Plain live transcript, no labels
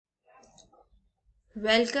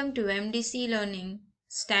Welcome to MDC Learning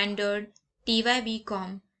Standard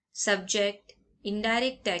TYBCom Subject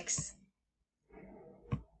Indirect Tax.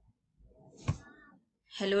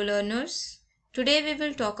 Hello learners. Today we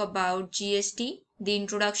will talk about GST, the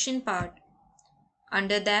introduction part.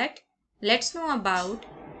 Under that, let's know about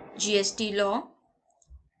GST law,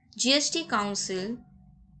 GST Council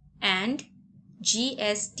and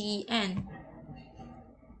GSTN.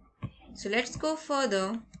 So let's go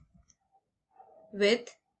further with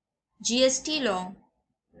GST law.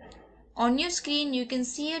 On your screen you can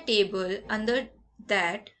see a table. Under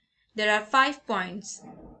that there are 5 points.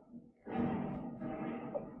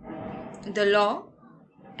 The law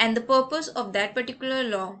and the purpose of that particular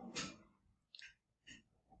law.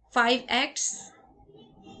 5 acts.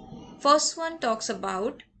 First one talks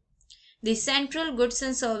about the Central Goods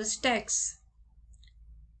and Service Tax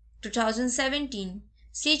 2017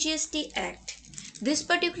 CGST Act. This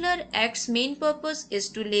particular act's main purpose is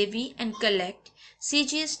to levy and collect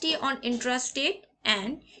CGST on intrastate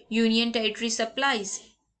and union territory supplies.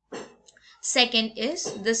 Second is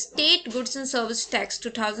the State Goods and Service Tax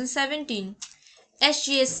 2017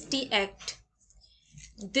 SGST Act.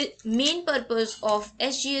 The main purpose of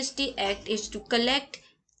SGST Act is to collect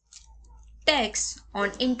tax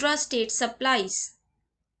on intrastate supplies.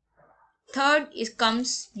 Third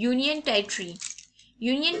comes Union Territory.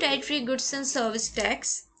 Union Territory Goods and Service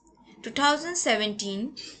Tax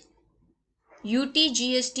 2017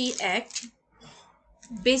 UTGST Act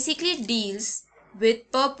basically deals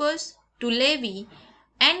with purpose to levy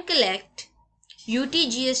and collect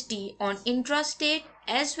UTGST on intrastate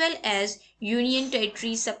as well as Union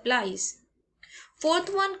Territory supplies.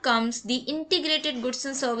 Fourth one comes the Integrated Goods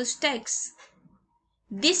and Service Tax.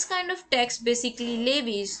 This kind of tax basically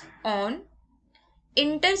levies on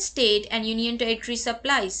interstate and Union Territory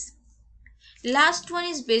supplies. Last one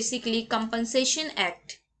is basically Compensation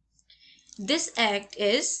Act. This act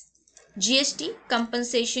is GST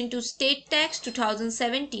Compensation to State Tax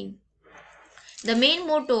 2017. The main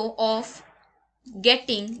motto of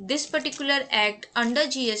getting this particular act under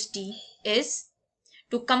GST is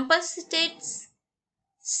to compensate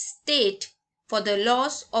state for the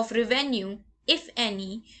loss of revenue, if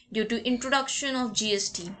any, due to introduction of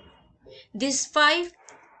GST. These 5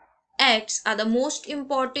 acts are the most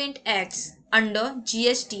important acts under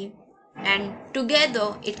GST and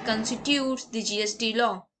together it constitutes the GST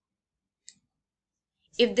law.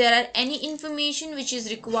 If there are any information which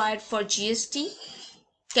is required for GST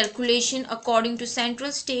calculation according to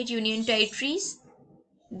central, state, union territories,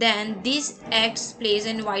 then these acts plays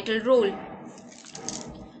a vital role.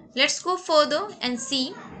 Let's go further and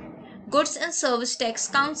see Goods and Service Tax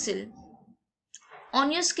Council. On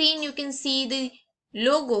your screen you can see the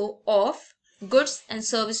logo of Goods and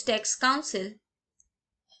Service Tax Council.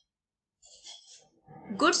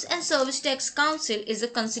 Goods and Service Tax Council is a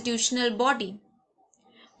constitutional body.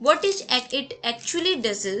 What it actually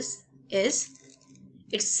does is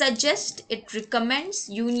it suggests, it recommends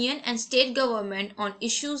union and state government on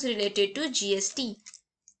issues related to GST.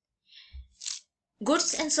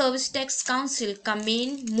 Goods and Service Tax Council का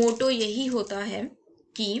main motto यही होता है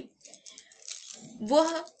कि वह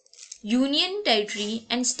union territory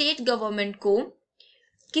and state government को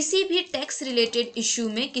किसी भी tax related issue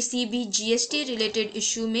में, किसी भी जीएसटी रिलेटेड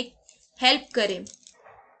इशू में हेल्प करे.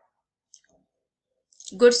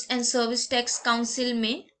 Goods and service tax council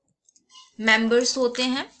में मेंबर्स होते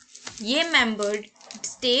हैं. ये मेंबर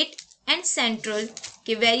स्टेट एंड सेंट्रल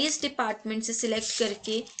के वेरियस डिपार्टमेंट से सिलेक्ट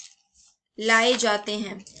करके लाए जाते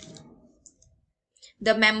हैं.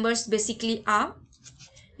 The members basically are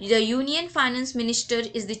the Union Finance Minister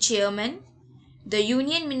is the chairman. The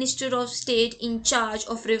Union Minister of State in charge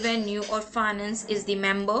of Revenue or Finance is the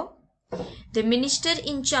member. The Minister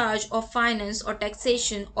in charge of Finance or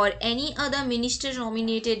Taxation or any other minister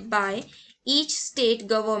nominated by each state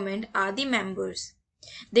government are the members.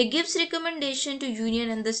 They gives recommendation to Union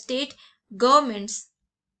and the state governments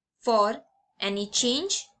for any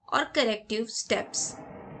change or corrective steps.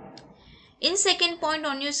 In second point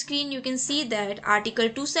on your screen, you can see that Article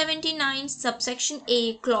 279 subsection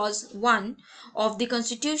A clause 1 of the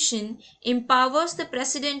Constitution empowers the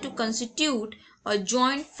President to constitute a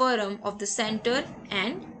joint forum of the center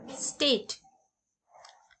and state.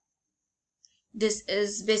 This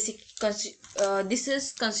is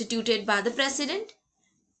constituted by the President,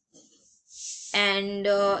 and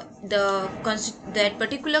that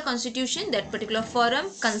particular constitution, that particular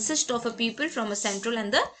forum consists of a people from a central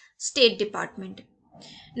and the State Department.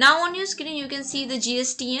 Now on your screen you can see the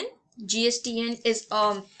GSTN. GSTN is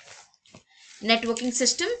a networking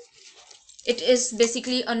system. It is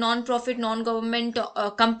basically a non-profit, non-government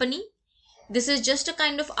company This is just a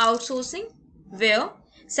kind of outsourcing where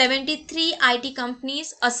 73 IT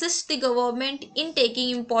companies assist the government in taking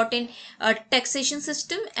important taxation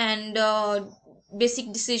system and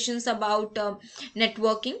basic decisions about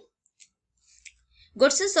networking.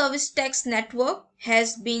 Goods and Service Tax Network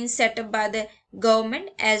has been set up by the government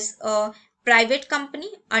as a private company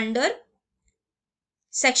under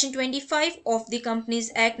Section 25 of the Companies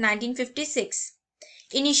Act 1956.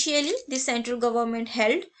 Initially, the central government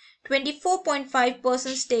held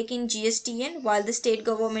 24.5% stake in GSTN while the state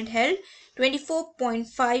government held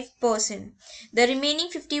 24.5%. The remaining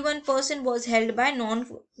 51% was held by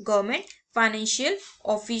non-government financial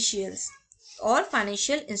officials or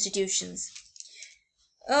financial institutions.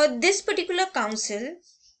 This particular council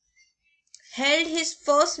held his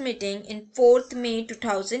first meeting in 4th May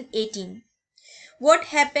 2018. What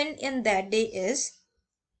happened in that day is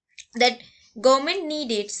that government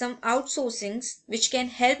needed some outsourcings which can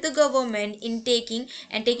help the government in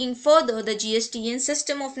taking further the GSTN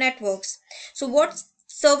system of networks. So what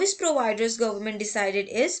service providers government decided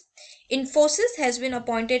is Infosys has been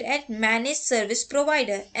appointed as managed service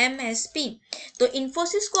provider MSP. तो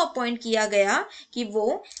Infosys को appoint किया गया कि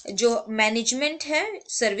वो जो management है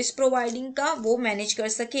service providing का वो मैनेज कर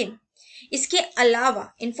सके. इसके अलावा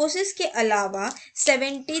इन्फोसिस के अलावा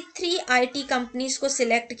 73 आईटी कंपनीज को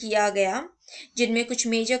सिलेक्ट किया गया जिनमें कुछ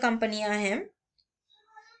मेजर कंपनियां हैं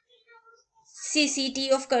सीसीटी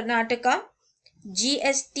ऑफ कर्नाटका,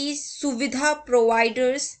 जीएसटी सुविधा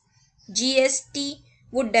providers. GST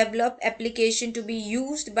would develop application to be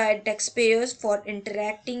used by taxpayers for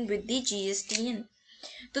interacting with the GSTN.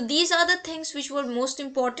 So these are the things which were most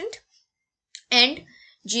important. And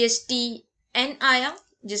GSTN आया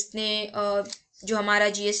जिसने जो हमारा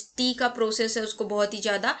जीएसटी का process है उसको बहुत ही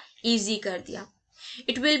ज़्यादा ईजी कर दिया.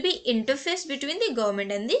 It will be interface between the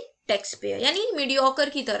government and the tax payer, यानी मीडियोकर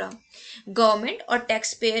की तरह गवर्नमेंट और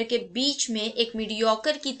टैक्स पेयर के बीच में एक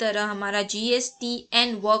मीडियोकर की तरह हमारा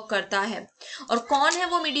जीएसटीएन वर्क करता है. और कौन है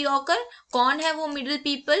वो मीडियोकर, कौन है वो middle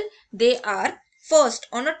people? They are first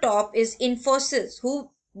on a top is Infosys who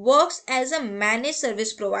works as a manage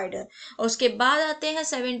service provider. और उसके बाद आते हैं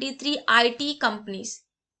 73 आईटी कंपनीज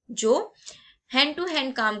जो हैंड टू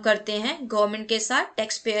हैंड काम करते हैं गवर्नमेंट के साथ,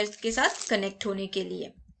 टैक्स पेयर्स के साथ कनेक्ट होने के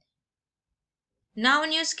लिए. Now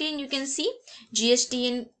on your screen you can see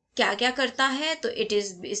GSTN क्या क्या करता है. तो it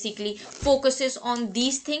is basically focuses on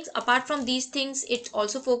these things. Apart from these things it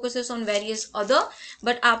also focuses on various other,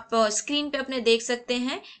 but आप स्क्रीन पे अपने देख सकते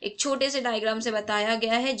हैं एक छोटे से डायग्राम से बताया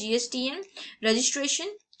गया है. GSTN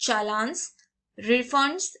registration, चालान्स,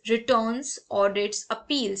 refunds, returns, audits,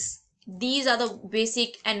 appeals. These are the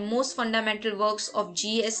basic and most fundamental works of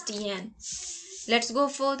GSTN. Let's go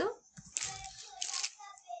further.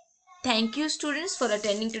 Thank you students for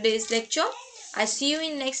attending today's lecture. I see you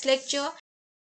in next lecture.